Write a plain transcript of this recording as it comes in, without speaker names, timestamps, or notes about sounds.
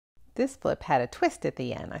This flip had a twist at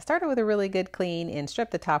the end. I started with a really good clean and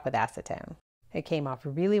stripped the top with acetone. It came off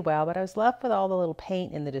really well, but I was left with all the little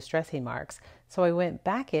paint and the distressing marks, so I went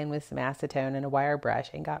back in with some acetone and a wire brush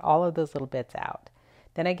and got all of those little bits out.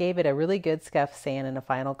 Then I gave it a really good scuff sand and a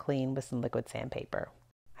final clean with some liquid sandpaper.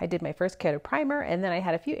 I did my first coat of primer, and then I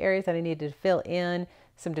had a few areas that I needed to fill in,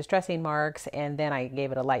 some distressing marks, and then I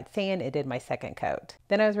gave it a light sand and did my second coat.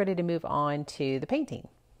 Then I was ready to move on to the painting.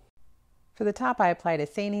 For the top, I applied a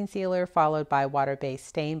sanding sealer followed by water-based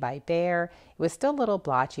stain by Behr. It was still a little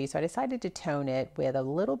blotchy, so I decided to tone it with a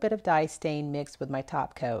little bit of dye stain mixed with my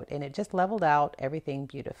top coat, and it just leveled out everything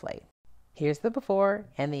beautifully. Here's the before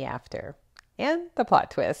and the after. And the plot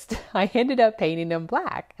twist. I ended up painting them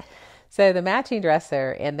black. So the matching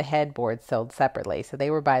dresser and the headboard sold separately, so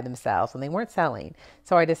they were by themselves and they weren't selling.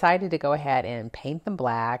 So I decided to go ahead and paint them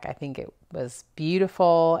black. I think it was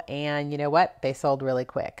beautiful, and you know what? They sold really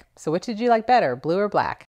quick. So which did you like better, blue or black?